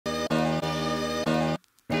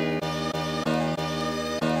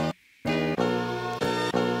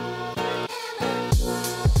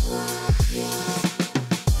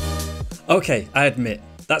Okay, I admit,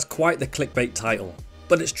 that's quite the clickbait title,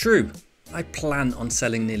 but it's true. I plan on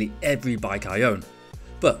selling nearly every bike I own.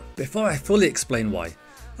 But before I fully explain why,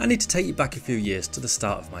 I need to take you back a few years to the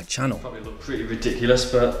start of my channel. Probably look pretty ridiculous,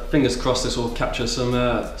 but fingers crossed this will capture some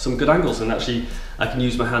good angles, and actually I can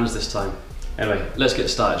use my hands this time. Anyway, let's get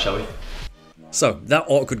started, shall we? So that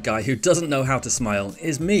awkward guy who doesn't know how to smile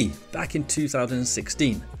is me back in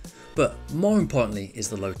 2016. But more importantly is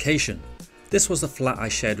the location. This was the flat I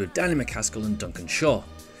shared with Danny McCaskill and Duncan Shaw.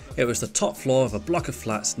 It was the top floor of a block of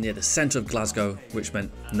flats near the centre of Glasgow, which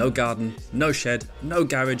meant no garden, no shed, no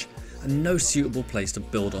garage, and no suitable place to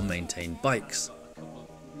build or maintain bikes.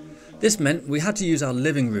 This meant we had to use our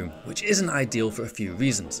living room, which isn't ideal for a few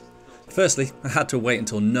reasons. Firstly, I had to wait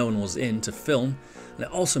until no one was in to film, and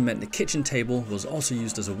it also meant the kitchen table was also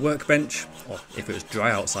used as a workbench, or if it was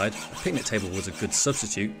dry outside, a picnic table was a good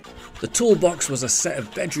substitute. The toolbox was a set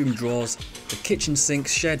of bedroom drawers, the kitchen sink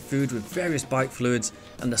shared food with various bike fluids,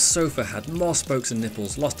 and the sofa had more spokes and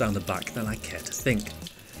nipples lost down the back than I care to think.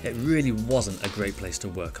 It really wasn't a great place to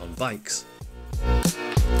work on bikes.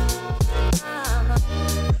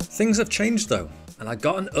 Things have changed though, and I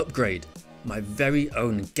got an upgrade, my very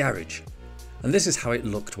own garage. And this is how it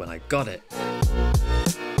looked when I got it.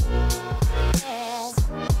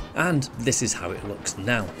 And this is how it looks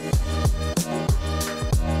now.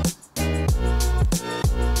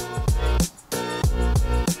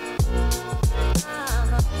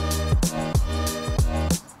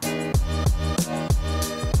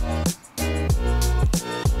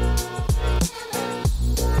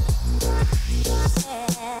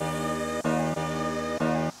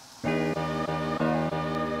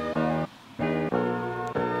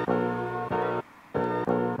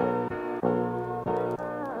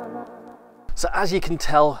 So as you can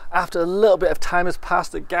tell, after a little bit of time has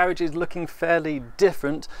passed, the garage is looking fairly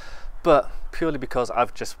different, but purely because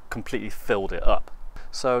I've just completely filled it up.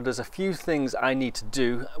 So there's a few things I need to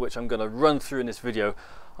do, which I'm going to run through in this video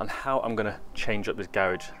on how I'm going to change up this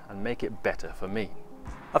garage and make it better for me.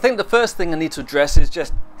 I think the first thing I need to address is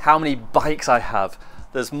just how many bikes I have.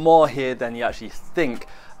 There's more here than you actually think,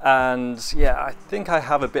 and yeah, I think I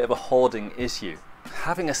have a bit of a hoarding issue.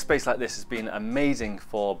 Having a space like this has been amazing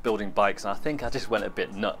for building bikes, and I think I just went a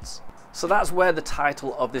bit nuts. So that's where the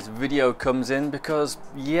title of this video comes in, because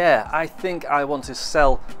yeah, I think I want to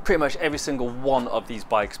sell pretty much every single one of these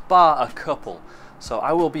bikes, bar a couple. So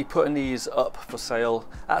I will be putting these up for sale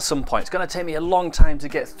at some point. It's going to take me a long time to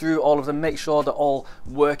get through all of them, make sure they're all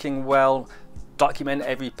working well, document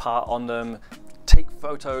every part on them, take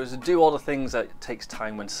photos, and do all the things that takes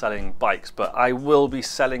time when selling bikes. But I will be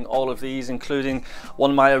selling all of these, including one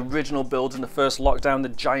of my original builds in the first lockdown, the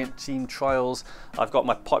Giant Team Trials. I've got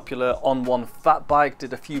my popular On One fat bike,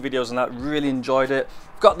 did a few videos on that, really enjoyed it.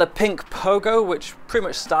 I've got the pink Pogo, which pretty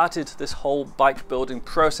much started this whole bike building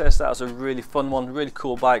process. That was a really fun one, really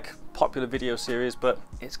cool bike, popular video series, but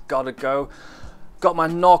it's gotta go. Got my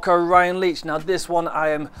Norco Ryan Leach. Now this one I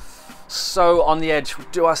am so on the edge.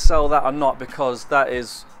 Do I sell that or not? Because that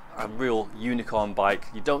is a real unicorn bike.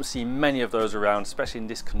 You don't see many of those around, especially in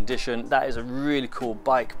this condition. That is a really cool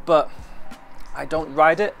bike, but I don't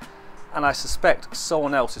ride it, and I suspect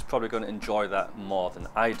someone else is probably going to enjoy that more than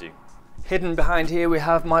I do. Hidden behind here we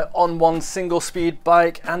have my On One single speed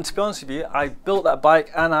bike, and to be honest with you, I built that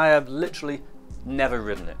bike and I have literally never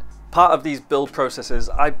ridden it. Part of these build processes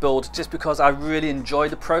I build just because I really enjoy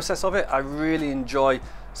the process of it. I really enjoy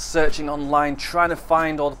searching online, trying to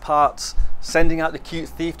find all the parts, sending out the cute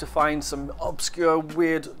thief to find some obscure,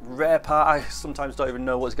 weird, rare part I sometimes don't even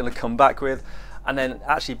know what it's going to come back with, and then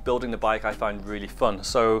actually building the bike I find really fun.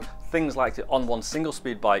 So things like the On One single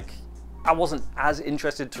speed bike, I wasn't as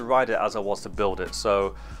interested to ride it as I was to build it,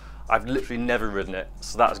 so I've literally never ridden it,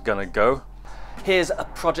 so that's gonna go. Here's a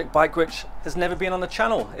project bike which has never been on the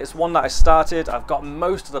channel. It's one that I started, I've got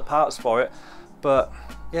most of the parts for it, but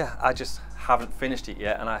yeah, I just haven't finished it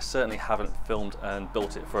yet, and I certainly haven't filmed and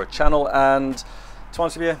built it for a channel, and to be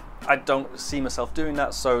honest with you, I don't see myself doing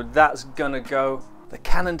that, so that's gonna go. The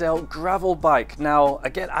Cannondale gravel bike. Now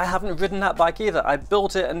again, I haven't ridden that bike either. I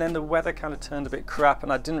built it and then the weather kind of turned a bit crap,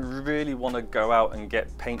 and I didn't really want to go out and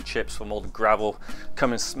get paint chips from all the gravel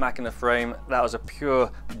coming smacking the frame. That was a pure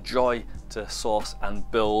joy to source and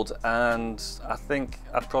build, and I think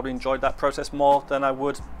I'd probably enjoyed that process more than I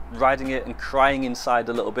would riding it and crying inside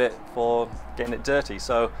a little bit for getting it dirty.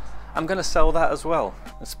 So I'm going to sell that as well.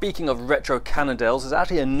 And speaking of retro Cannondales, there's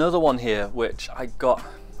actually another one here which I got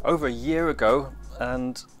over a year ago,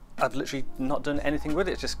 and I've literally not done anything with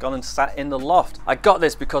it. It's just gone and sat in the loft. I got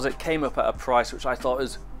this because it came up at a price which I thought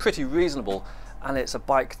was pretty reasonable, and it's a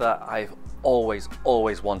bike that I've always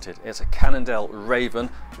wanted. It's a Cannondale Raven,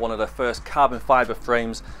 one of the first carbon fiber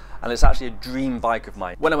frames, and it's actually a dream bike of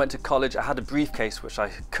mine. When I went to college, I had a briefcase which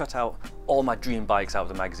I cut out all my dream bikes out of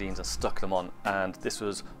the magazines and stuck them on, and this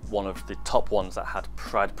was one of the top ones that had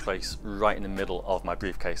pride place right in the middle of my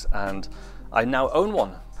briefcase, and I now own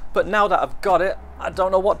one. But now that I've got it, I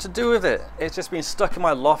don't know what to do with it. It's just been stuck in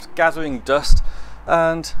my loft gathering dust,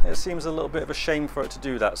 and it seems a little bit of a shame for it to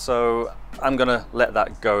do that, so I'm gonna let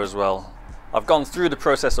that go as well. I've gone through the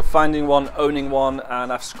process of finding one, owning one,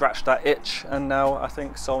 and I've scratched that itch, and now I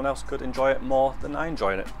think someone else could enjoy it more than I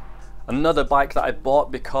enjoy it. Another bike that I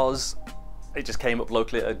bought because it just came up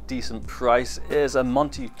locally at a decent price is a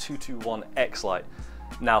Monty 221 X-Lite.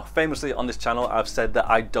 Now, famously on this channel, I've said that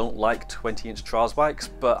I don't like 20-inch trials bikes,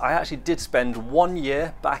 but I actually did spend 1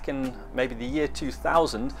 year back in maybe the year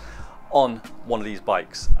 2000 on one of these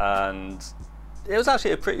bikes, and it was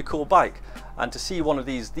actually a pretty cool bike. And to see one of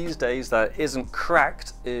these days that isn't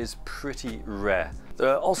cracked is pretty rare. There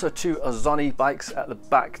are also two Ozoni bikes at the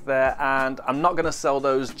back there, and I'm not going to sell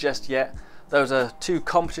those just yet. Those are two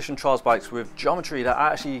competition trials bikes with geometry that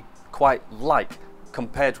I actually quite like.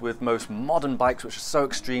 Compared with most modern bikes, which are so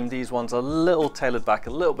extreme, these ones are a little tailored back,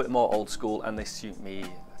 a little bit more old school, and they suit me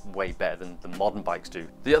way better than the modern bikes do.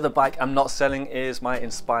 The other bike I'm not selling is my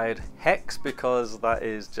Inspired Hex, because that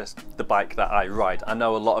is just the bike that I ride. I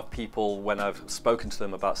know a lot of people, when I've spoken to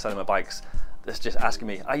them about selling my bikes, they're just asking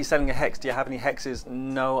me, are you selling a Hex? Do you have any Hexes?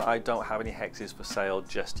 No, I don't have any Hexes for sale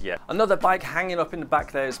just yet. Another bike hanging up in the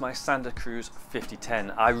back there is my Santa Cruz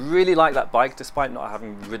 5010. I really like that bike, despite not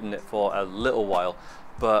having ridden it for a little while.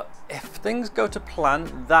 But if things go to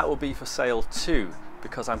plan, that will be for sale too,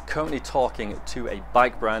 because I'm currently talking to a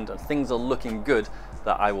bike brand and things are looking good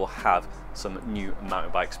that I will have some new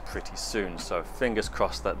mountain bikes pretty soon. So fingers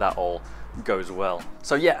crossed that that all goes well.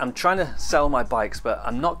 So yeah, I'm trying to sell my bikes, but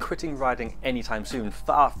I'm not quitting riding anytime soon.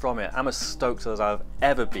 Far from it. I'm as stoked as I've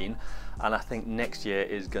ever been, and I think next year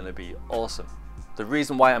is going to be awesome. The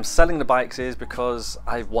reason why I'm selling the bikes is because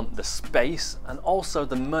I want the space and also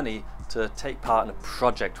the money to take part in a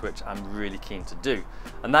project which I'm really keen to do,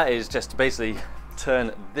 and that is just to basically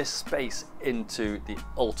turn this space into the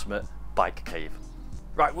ultimate bike cave.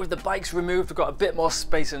 Right, with the bikes removed, we've got a bit more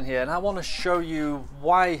space in here, and I want to show you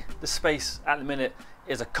why the space at the minute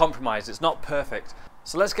is a compromise. It's not perfect.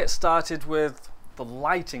 So let's get started with the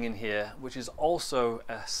lighting in here, which is also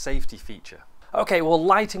a safety feature. Okay, well,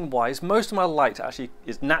 lighting wise, most of my light actually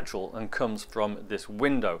is natural and comes from this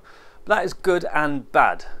window. But that is good and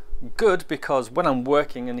bad. Good because when I'm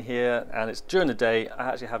working in here and it's during the day, I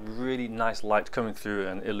actually have really nice light coming through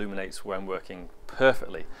and illuminates where I'm working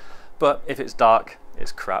perfectly. But if it's dark,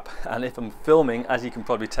 it's crap. And if I'm filming, as you can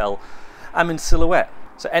probably tell, I'm in silhouette.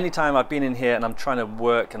 So anytime I've been in here and I'm trying to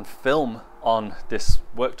work and film on this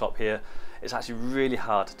worktop here, it's actually really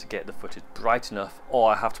hard to get the footage bright enough,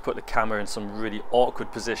 or I have to put the camera in some really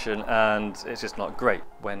awkward position and it's just not great.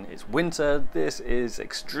 When it's winter, this is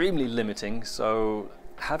extremely limiting, so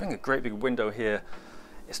having a great big window here,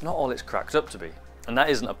 it's not all it's cracked up to be. And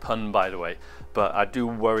that isn't a pun, by the way, but I do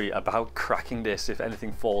worry about cracking this if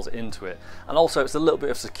anything falls into it. And also it's a little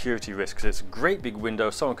bit of security risk because it's a great big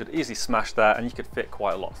window, someone could easily smash that and you could fit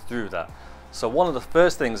quite a lot through that. So one of the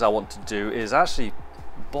first things I want to do is actually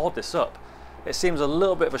board this up. It seems a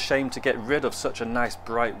little bit of a shame to get rid of such a nice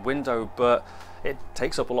bright window, but it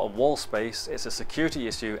takes up a lot of wall space, it's a security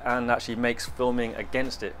issue, and actually makes filming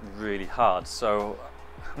against it really hard. So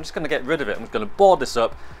I'm just going to get rid of it. I'm going to board this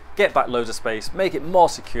up, get back loads of space, make it more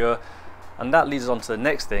secure, and that leads us on to the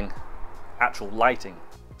next thing, actual lighting.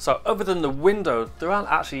 So other than the window, there aren't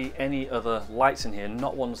actually any other lights in here,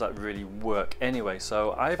 not ones that really work anyway.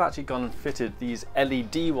 So I've actually gone and fitted these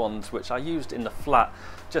LED ones, which I used in the flat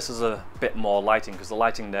just as a bit more lighting, because the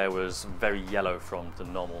lighting there was very yellow from the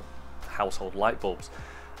normal household light bulbs.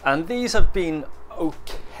 And these have been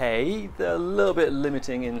okay. They're a little bit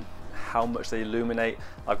limiting in how much they illuminate.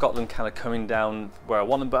 I've got them kind of coming down where I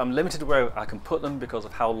want them, but I'm limited where I can put them because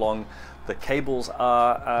of how long the cables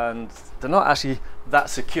are, and they're not actually that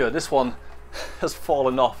secure. This one has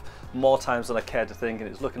fallen off more times than I care to think, and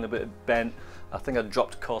it's looking a bit bent. I think I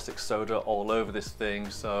dropped caustic soda all over this thing,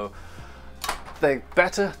 so they're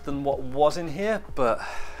better than what was in here, but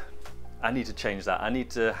I need to change that. I need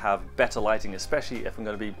to have better lighting, especially if I'm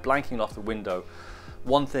going to be blanking off the window.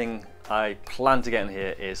 One thing I plan to get in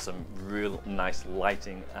here is some real nice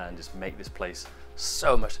lighting and just make this place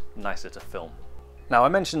so much nicer to film. Now, I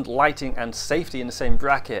mentioned lighting and safety in the same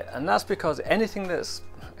bracket, and that's because anything that's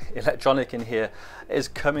electronic in here is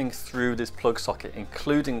coming through this plug socket,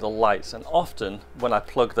 including the lights, and often when I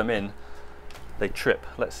plug them in, they trip.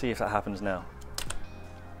 Let's see if that happens now.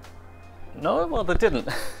 No, well, they didn't.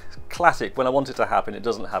 Classic, when I want it to happen, it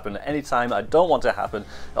doesn't happen. Anytime I don't want it to happen,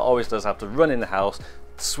 it always does have to run in the house,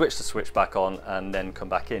 switch the switch back on, and then come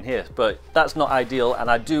back in here. But that's not ideal, and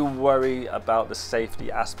I do worry about the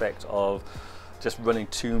safety aspect of just running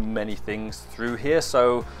too many things through here.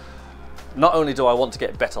 So not only do I want to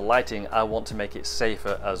get better lighting, I want to make it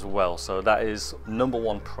safer as well. So that is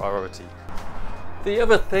 #1 priority. The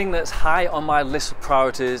other thing that's high on my list of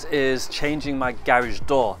priorities is changing my garage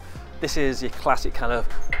door. This is your classic kind of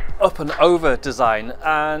up and over design,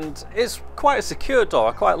 and it's quite a secure door.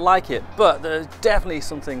 I quite like it, but there's definitely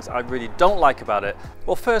some things I really don't like about it.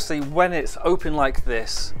 Well, firstly, when it's open like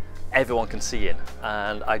this, everyone can see in,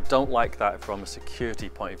 and I don't like that from a security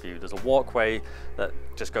point of view. There's a walkway that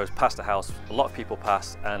just goes past the house, a lot of people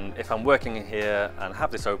pass, and if I'm working in here and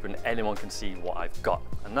have this open, anyone can see what I've got,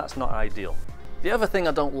 and that's not ideal. The other thing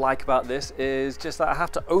I don't like about this is just that I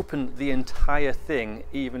have to open the entire thing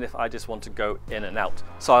even if I just want to go in and out.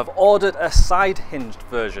 So I've ordered a side hinged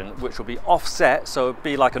version which will be offset, so it'll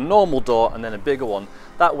be like a normal door and then a bigger one.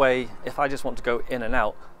 That way, if I just want to go in and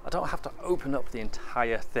out, I don't have to open up the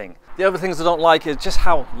entire thing. The other things I don't like is just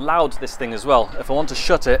how loud this thing is as well. If I want to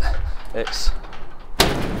shut it, it's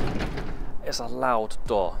a loud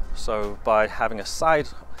door. So by having a side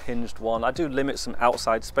hinged one, I do limit some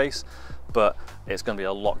outside space, but it's going to be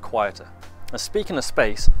a lot quieter. And speaking of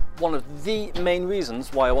space, one of the main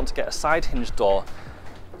reasons why I want to get a side hinged door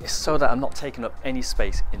is so that I'm not taking up any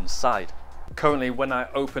space inside. Currently, when I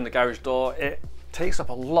open the garage door, it takes up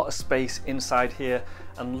a lot of space inside here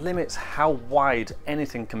and limits how wide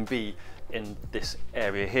anything can be in this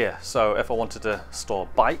area here. So if I wanted to store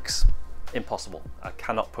bikes, impossible. I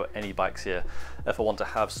cannot put any bikes here. If I want to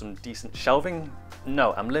have some decent shelving,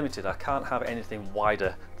 no, I'm limited. I can't have anything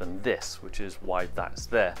wider than this, which is why that's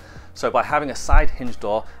there. So by having a side hinge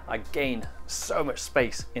door, I gain so much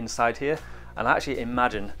space inside here, and I actually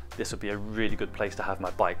imagine this would be a really good place to have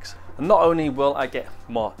my bikes. And not only will I get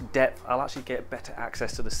more depth, I'll actually get better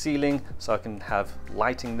access to the ceiling, so I can have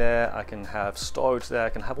lighting there, I can have storage there, I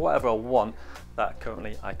can have whatever I want that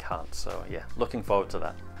currently I can't. So yeah, looking forward to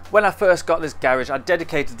that. When I first got this garage, I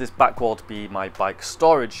dedicated this back wall to be my bike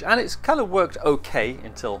storage, and it's kind of worked okay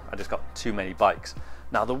until I just got too many bikes.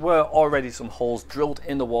 Now there were already some holes drilled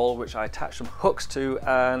in the wall which I attached some hooks to,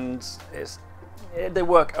 and they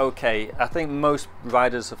work okay. I think most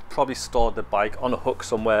riders have probably stored the bike on a hook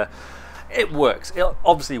somewhere. It works, it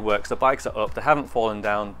obviously works. The bikes are up, they haven't fallen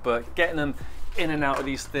down, but getting them in and out of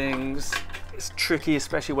these things is tricky,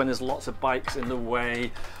 especially when there's lots of bikes in the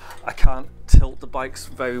way. I can't tilt the bikes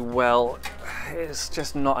very well. It's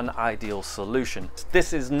just not an ideal solution.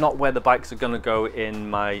 This is not where the bikes are going to go in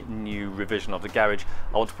my new revision of the garage.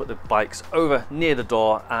 I want to put the bikes over near the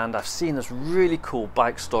door, and I've seen this really cool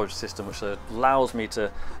bike storage system which allows me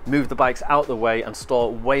to move the bikes out the way and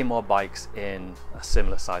store way more bikes in a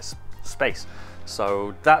similar size space.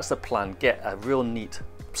 So that's the plan, get a real neat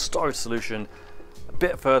storage solution a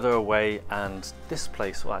bit further away, and this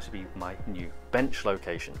place will actually be my new bench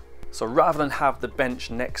location. So rather than have the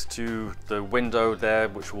bench next to the window there,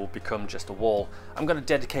 which will become just a wall, I'm going to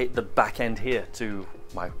dedicate the back end here to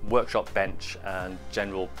my workshop bench and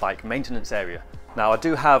general bike maintenance area. Now I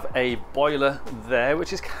do have a boiler there,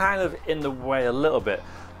 which is kind of in the way a little bit,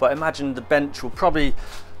 but imagine the bench will probably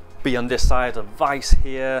be on this side, a vise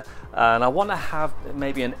here, and I want to have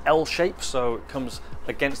maybe an L shape so it comes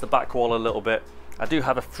against the back wall a little bit. I do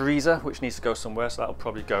have a freezer which needs to go somewhere, so that'll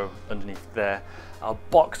probably go underneath there. I'll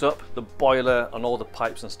box up the boiler and all the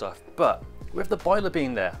pipes and stuff, but with the boiler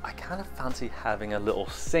being there, I kind of fancy having a little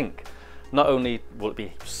sink. Not only will it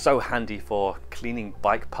be so handy for cleaning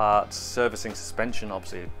bike parts, servicing suspension,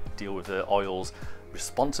 obviously deal with the oils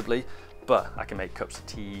responsibly, but I can make cups of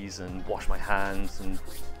teas and wash my hands and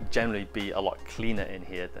generally be a lot cleaner in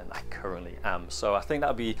here than I currently am. So I think that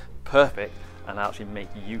would be perfect, and I actually make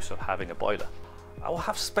use of having a boiler. I will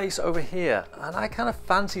have space over here, and I kind of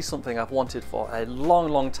fancy something I've wanted for a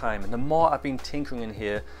long time, and the more I've been tinkering in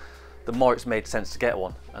here, the more it's made sense to get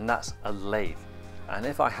one, and that's a lathe. And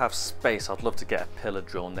if I have space, I'd love to get a pillar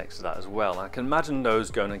drill next to that as well. And I can imagine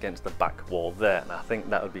those going against the back wall there, and I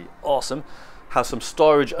think that would be awesome. Have some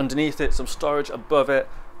storage underneath it, some storage above it,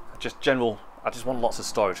 I just want lots of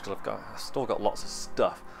storage because I've still got lots of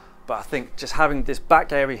stuff. But I think just having this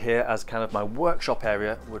back area here as kind of my workshop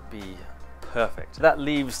area would be perfect. That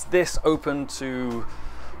leaves this open to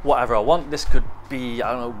whatever I want. This could be,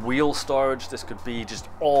 I don't know, wheel storage. This could be just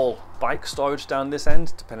all bike storage down this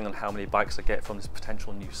end, depending on how many bikes I get from this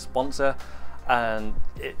potential new sponsor. And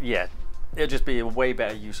it'll just be a way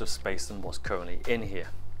better use of space than what's currently in here.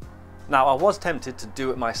 Now, I was tempted to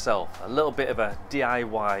do it myself, a little bit of a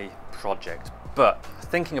DIY project, but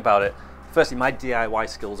thinking about it, firstly, my DIY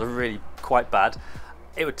skills are really quite bad.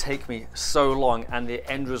 It would take me so long, and the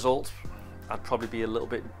end result, I'd probably be a little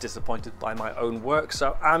bit disappointed by my own work,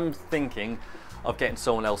 so I'm thinking of getting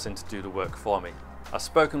someone else in to do the work for me. I've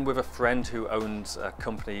spoken with a friend who owns a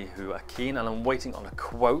company who are keen, and I'm waiting on a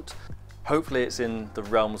quote. Hopefully it's in the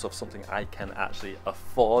realms of something I can actually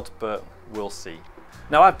afford, but we'll see.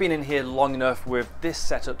 Now, I've been in here long enough with this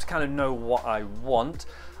setup to kind of know what I want.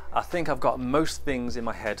 I think I've got most things in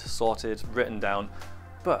my head sorted, written down,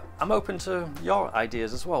 but I'm open to your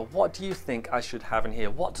ideas as well. What do you think I should have in here?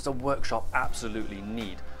 What does a workshop absolutely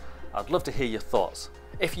need? I'd love to hear your thoughts.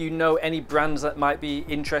 If you know any brands that might be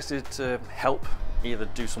interested to help either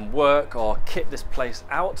do some work or kit this place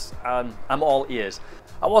out, I'm all ears.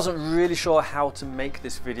 I wasn't really sure how to make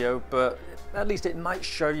this video, but at least it might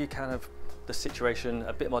show you kind of the situation,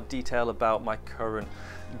 a bit more detail about my current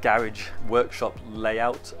garage workshop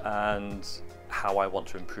layout and how I want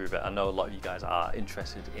to improve it. I know a lot of you guys are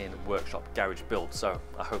interested in workshop garage build, so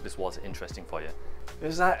I hope this was interesting for you.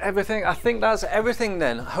 Is that everything? I think that's everything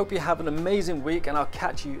then. I hope you have an amazing week, and I'll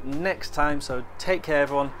catch you next time, so take care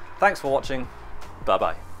everyone. Thanks for watching. Bye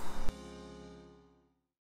bye.